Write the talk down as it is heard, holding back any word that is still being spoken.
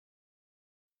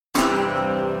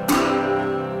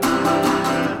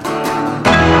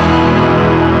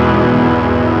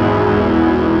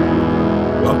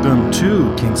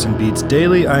Beats and Beats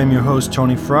Daily. I am your host,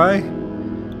 Tony Fry.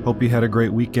 Hope you had a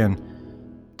great weekend.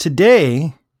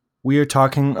 Today, we are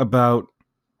talking about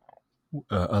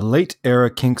a late era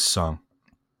Kinks song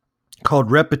called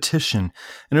Repetition,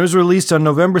 and it was released on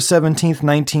November 17th,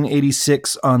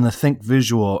 1986 on the Think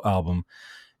Visual album.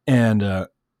 And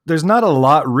there's not a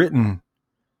lot written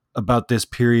about this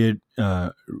period,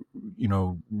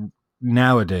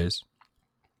 nowadays.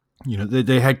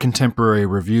 They had contemporary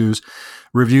reviews.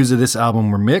 Reviews of this album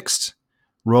were mixed.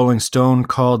 Rolling Stone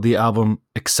called the album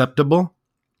acceptable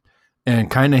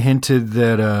and kind of hinted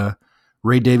that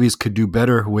Ray Davies could do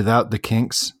better without the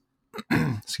Kinks.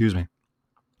 Excuse me.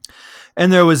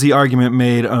 And there was the argument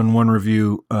made on one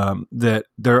review that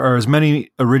there are as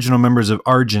many original members of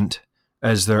Argent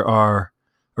as there are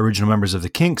original members of the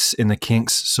Kinks in the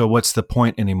Kinks, so what's the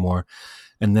point anymore?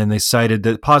 And then they cited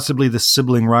that possibly the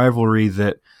sibling rivalry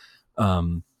that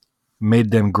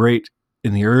made them great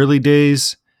in the early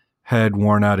days had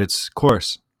worn out its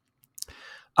course.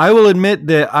 I will admit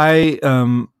that I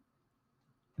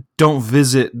don't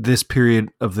visit this period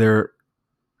of their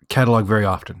catalog very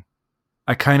often.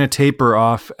 I kind of taper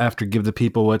off after Give the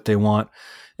People What They Want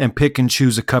and pick and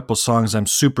choose a couple songs I'm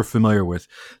super familiar with.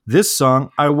 This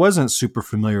song I wasn't super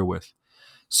familiar with.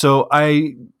 So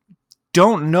I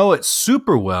don't know it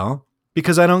super well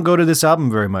because I don't go to this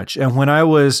album very much. And when I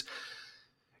was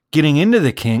getting into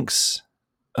the Kinks,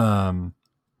 about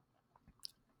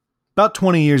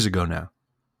 20 years ago now,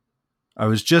 I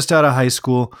was just out of high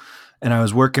school and I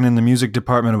was working in the music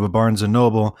department of a Barnes &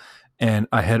 Noble, and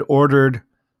I had ordered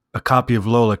a copy of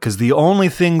Lola because the only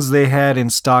things they had in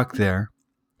stock there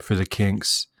for the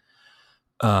Kinks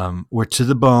were To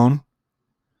the Bone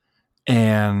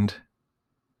and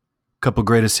a couple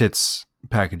greatest hits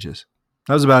packages.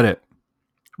 That was about it.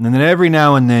 And then every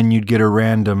now and then you'd get a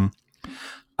random.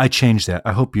 I changed that.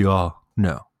 I hope you all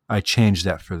know. I changed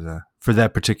that for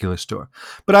that particular store.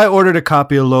 But I ordered a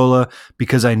copy of Lola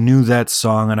because I knew that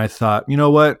song, and I thought, you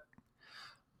know what?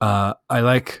 I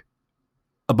like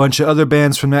a bunch of other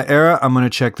bands from that era. I'm going to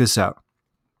check this out.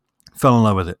 Fell in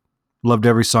love with it. Loved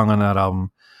every song on that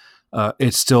album.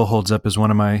 It still holds up as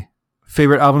one of my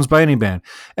favorite albums by any band.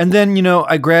 And then,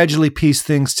 I gradually pieced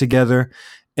things together,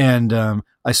 and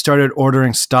I started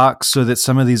ordering stock so that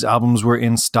some of these albums were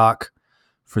in stock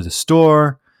for the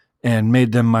store and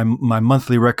made them my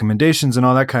monthly recommendations and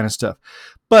all that kind of stuff.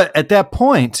 But at that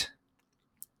point,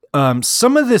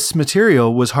 some of this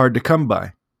material was hard to come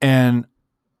by. And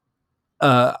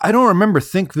I don't remember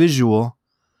Think Visual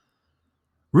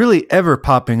really ever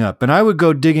popping up. And I would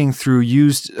go digging through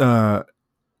used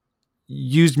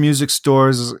music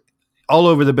stores all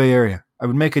over the Bay Area. I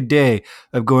would make a day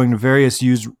of going to various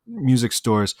used music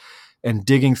stores and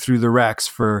digging through the racks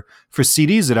for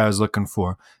CDs that I was looking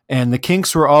for. And the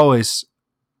Kinks were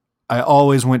I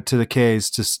always went to the K's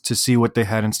to see what they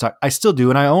had in stock. I still do,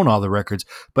 and I own all the records,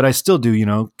 but I still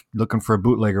do, looking for a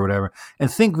bootleg or whatever.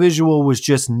 And Think Visual was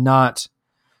just not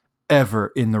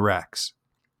ever in the racks.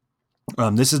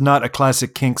 This is not a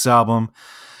classic Kinks album.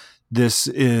 This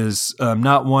is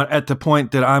not one at the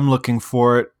point that I'm looking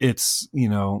for it. It's,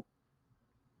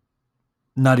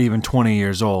 not even 20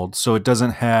 years old. So it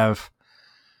doesn't have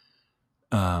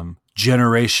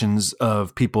generations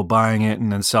of people buying it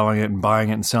and then selling it and buying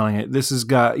it and selling it. This has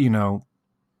got, 2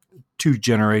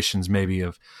 generations maybe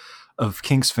of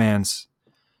Kinks fans.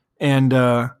 And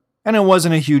it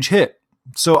wasn't a huge hit.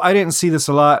 So I didn't see this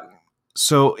a lot.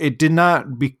 So it didn't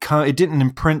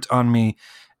imprint on me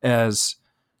as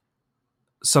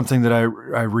something that I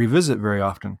revisit very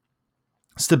often.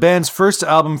 It's the band's first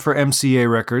album for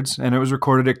MCA Records, and it was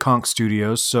recorded at Kinks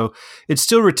Studios, so it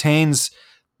still retains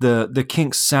the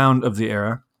Kinks sound of the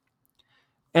era.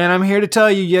 And I'm here to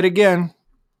tell you yet again,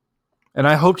 and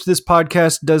I hope this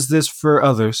podcast does this for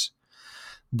others,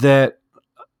 that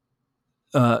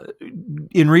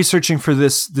in researching for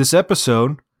this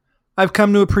episode, I've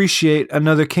come to appreciate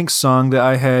another Kinks song that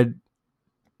I had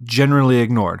generally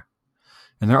ignored.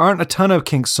 And there aren't a ton of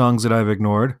Kinks songs that I've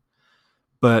ignored,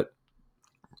 but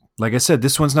like I said,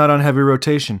 this one's not on heavy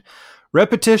rotation.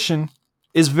 Repetition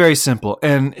is very simple,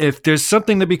 and if there's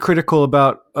something to be critical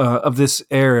about of this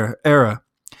era,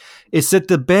 it's that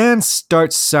the band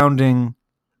starts sounding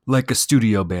like a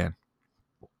studio band.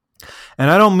 And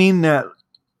I don't mean that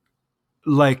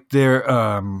like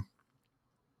they're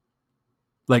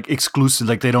like exclusive,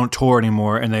 like they don't tour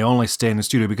anymore and they only stay in the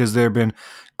studio, because there have been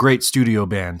great studio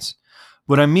bands.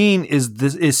 What I mean is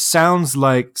it sounds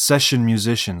like session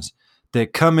musicians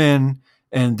that come in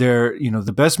and they're,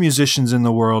 the best musicians in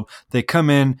the world. They come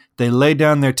in, they lay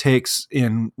down their takes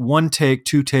in 1 take,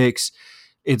 2 takes.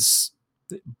 It's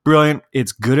Brilliant.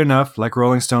 It's good enough. Like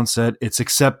Rolling Stone said, it's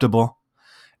acceptable.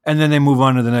 And then they move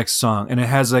on to the next song, and it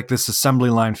has like this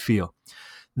assembly line feel.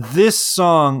 This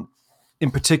song in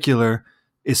particular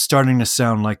is starting to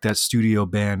sound like that studio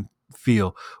band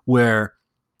feel where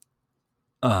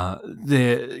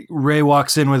the Ray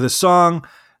walks in with a song,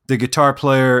 the guitar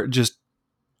player just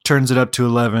turns it up to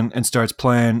 11 and starts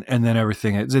playing, and then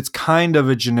everything. It's kind of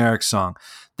a generic song.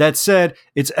 That said,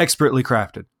 it's expertly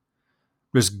crafted.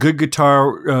 There's good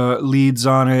guitar leads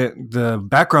on it. The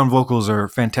background vocals are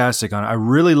fantastic on it. I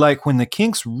really like when the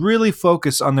Kinks really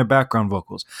focus on their background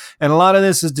vocals. And a lot of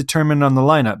this is determined on the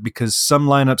lineup because some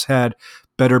lineups had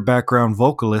better background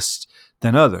vocalists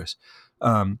than others.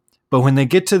 But when they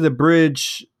get to the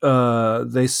bridge,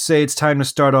 they say it's time to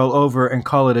start all over and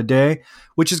call it a day,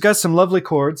 which has got some lovely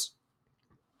chords.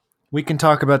 We can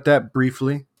talk about that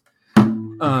briefly.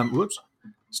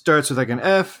 Starts with like an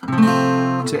F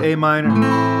to A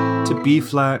minor to B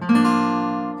flat.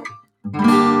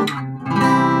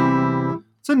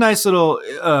 It's a nice little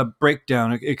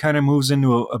breakdown. It kind of moves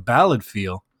into a ballad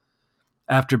feel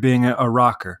after being a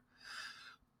rocker.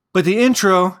 But the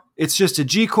intro, it's just a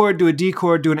G chord to a D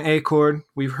chord to an A chord.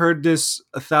 We've heard this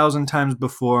 1,000 times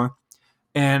before.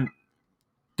 And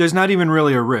there's not even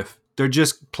really a riff. They're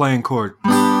just playing chord.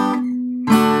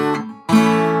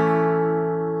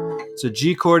 It's a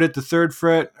G chord at the 3rd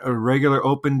fret, a regular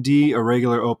open D, a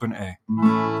regular open A.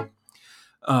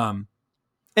 And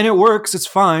it works, it's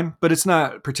fine, but it's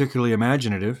not particularly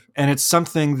imaginative. And it's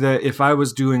something that if I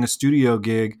was doing a studio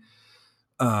gig,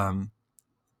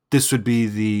 this would be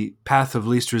the path of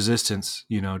least resistance.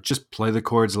 Just play the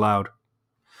chords loud.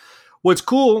 What's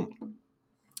cool,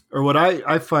 or what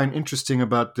I find interesting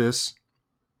about this,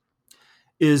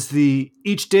 is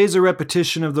each day's a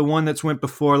repetition of the one that's went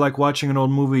before, like watching an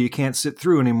old movie you can't sit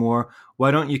through anymore.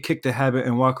 Why don't you kick the habit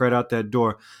and walk right out that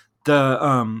door?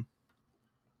 The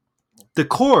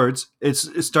chords, it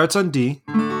starts on D.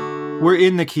 We're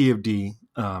in the key of D.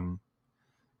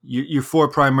 Your 3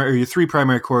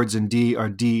 primary chords in D are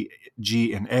D,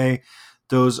 G, and A.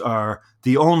 Those are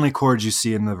the only chords you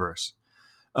see in the verse.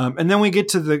 And then we get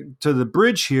to the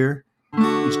bridge here.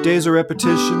 Each day's a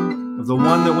repetition of the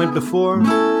one that went before,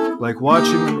 like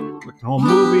watching an old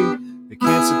movie you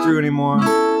can't sit through anymore.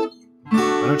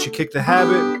 Why don't you kick the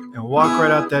habit and walk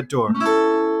right out that door?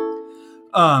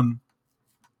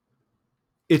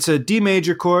 It's a D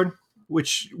major chord,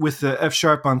 which with the F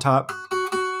sharp on top.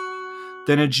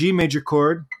 Then a G major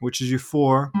chord, which is your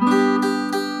 4,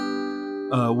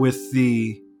 with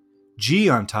the G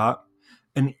on top.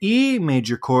 An E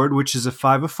major chord, which is a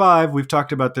 5 of 5. We've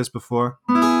talked about this before.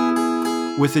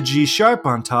 With a G sharp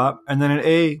on top, and then an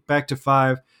A back to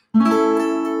 5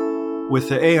 with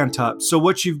the A on top. So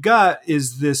what you've got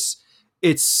is this.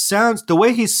 It sounds, the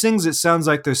way he sings it sounds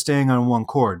like they're staying on one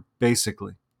chord,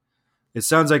 basically. It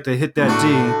sounds like they hit that D.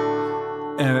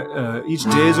 Each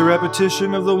day is a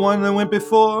repetition of the one that went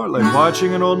before, like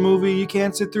watching an old movie you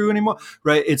can't sit through anymore.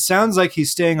 Right? It sounds like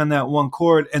he's staying on that one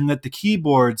chord, and that the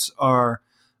keyboards are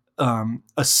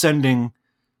ascending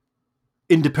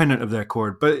independent of that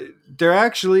chord. But they're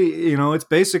actually, it's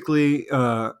basically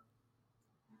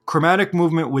chromatic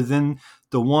movement within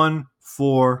the 1,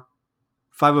 4,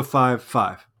 5 of 5,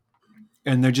 5.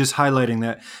 And they're just highlighting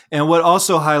that. And what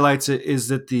also highlights it is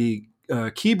that the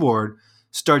keyboard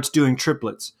starts doing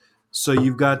triplets. So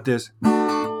you've got this.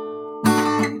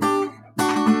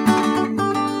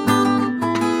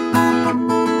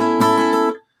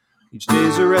 Each day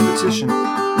is a repetition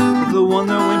of the one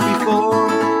that went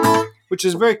before, which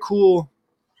is a very cool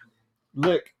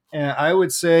lick. And I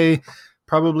would say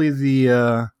probably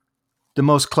the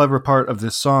most clever part of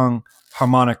this song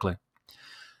harmonically.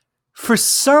 For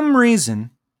some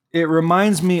reason, it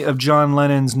reminds me of John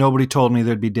Lennon's "Nobody Told Me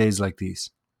There'd Be Days Like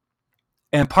These."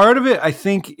 And part of it, I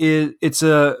think, it's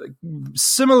a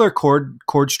similar chord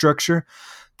structure.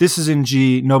 This is in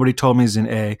G. Nobody Told Me is in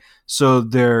A. So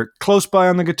they're close by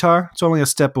on the guitar. It's only a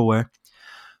step away.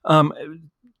 And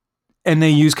they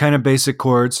use kind of basic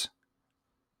chords.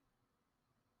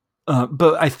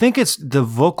 But I think it's the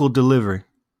vocal delivery.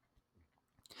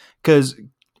 Because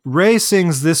Ray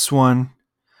sings this one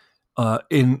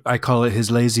I call it his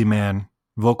lazy man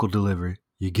vocal delivery.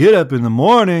 You get up in the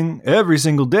morning every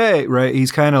single day, right?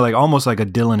 He's kind of like almost like a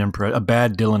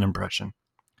bad Dylan impression.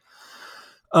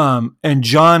 And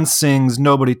John sings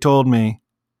 "Nobody Told Me"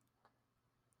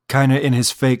 kind of in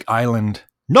his fake island.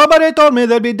 Nobody told me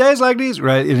there'd be days like these,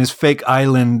 right? In his fake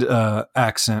island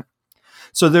accent.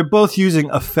 So they're both using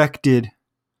affected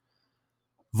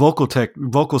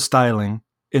vocal styling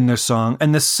in their song,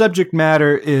 and the subject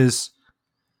matter is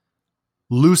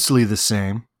loosely the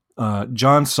same.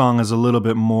 John's song is a little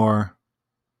bit more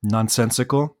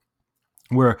nonsensical,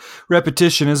 where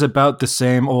repetition is about the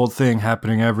same old thing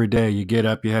happening every day. You get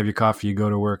up, you have your coffee, you go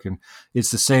to work, and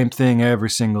it's the same thing every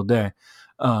single day.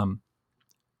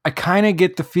 I kind of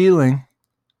get the feeling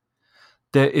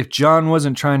that if John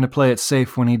wasn't trying to play it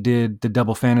safe when he did the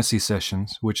double fantasy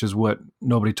sessions, which is what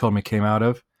Nobody Told Me came out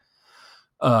of,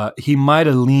 he might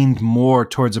have leaned more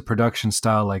towards a production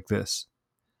style like this.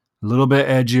 A little bit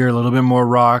edgier, a little bit more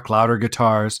rock, louder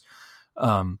guitars.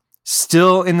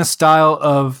 Still in the style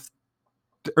of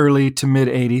the early to mid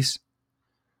 80s,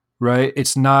 right?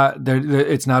 It's not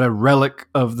a relic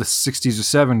of the 60s or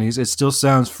 70s. It still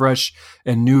sounds fresh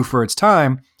and new for its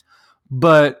time,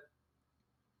 but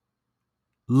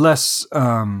less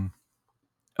of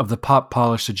the pop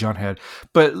polish that John had.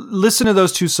 But listen to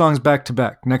those two songs back to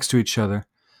back next to each other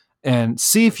and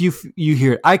see if you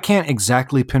hear it. I can't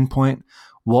exactly pinpoint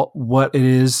what it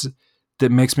is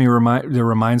that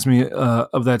reminds me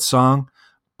of that song,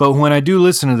 but when I do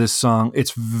listen to this song,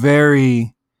 it's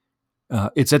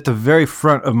it's at the very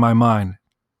front of my mind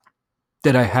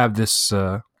that I have this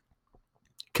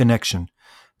connection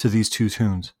to these two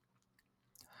tunes.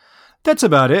 That's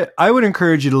about it. I would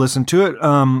encourage you to listen to it.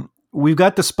 We've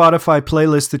got the Spotify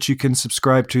playlist that you can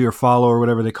subscribe to or follow or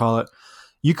whatever they call it.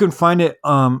 You can find it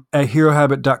at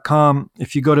herohabit.com.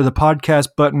 If you go to the podcast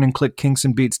button and click Kinks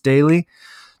and Beats Daily,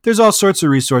 there's all sorts of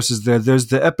resources there. There's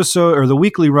the episode or the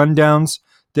weekly rundowns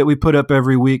that we put up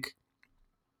every week.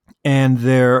 And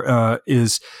there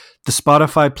is the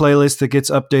Spotify playlist that gets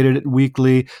updated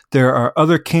weekly. There are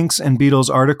other Kinks and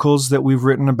Beatles articles that we've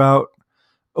written about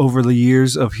over the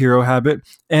years of Hero Habit.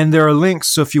 And there are links,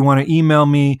 so if you want to email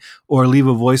me or leave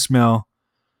a voicemail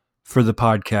for the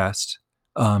podcast,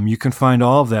 you can find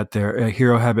all of that there at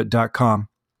herohabit.com.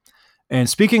 And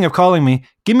speaking of calling me,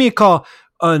 give me a call.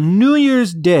 On New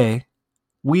Year's Day,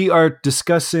 we are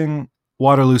discussing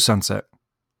Waterloo Sunset.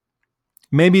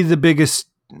 Maybe the biggest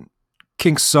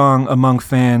Kinks song among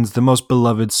fans, the most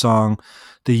beloved song,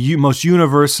 the most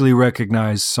universally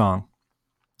recognized song.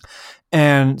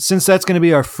 And since that's going to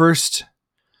be our first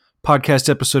podcast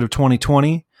episode of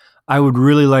 2020, I would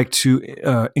really like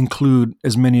to include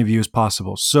as many of you as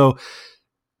possible. So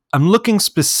I'm looking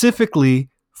specifically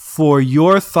for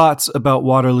your thoughts about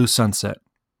Waterloo Sunset.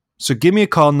 So give me a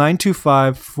call,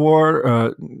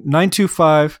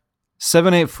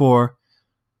 925-784.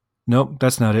 Nope,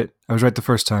 that's not it. I was right the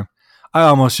first time. I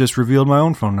almost just revealed my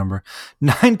own phone number.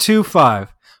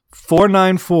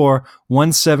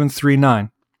 925-494-1739.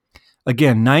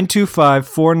 Again,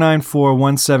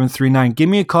 925-494-1739. Give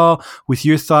me a call with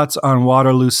your thoughts on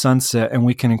Waterloo Sunset, and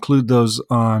we can include those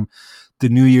on the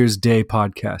New Year's Day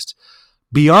podcast.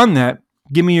 Beyond that,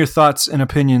 give me your thoughts and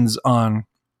opinions on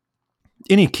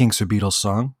any Kinks or Beatles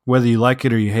song, whether you like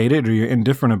it or you hate it or you're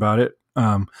indifferent about it,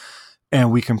 and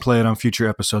we can play it on future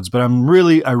episodes. But I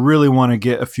really want to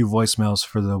get a few voicemails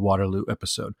for the Waterloo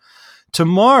episode.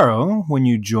 Tomorrow, when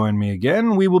you join me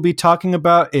again, we will be talking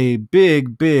about a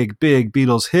big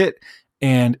Beatles hit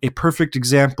and a perfect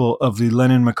example of the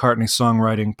Lennon-McCartney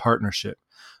songwriting partnership.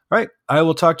 All right, I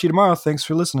will talk to you tomorrow. Thanks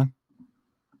for listening.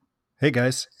 Hey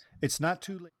guys, it's not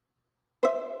too late.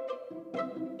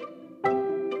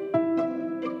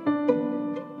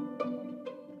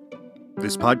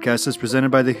 This podcast is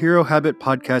presented by the Hero Habit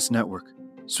Podcast Network.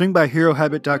 Swing by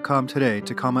HeroHabit.com today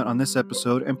to comment on this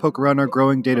episode and poke around our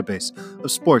growing database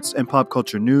of sports and pop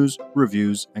culture news,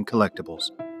 reviews, and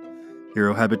collectibles.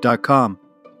 HeroHabit.com.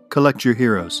 Collect your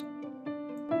heroes.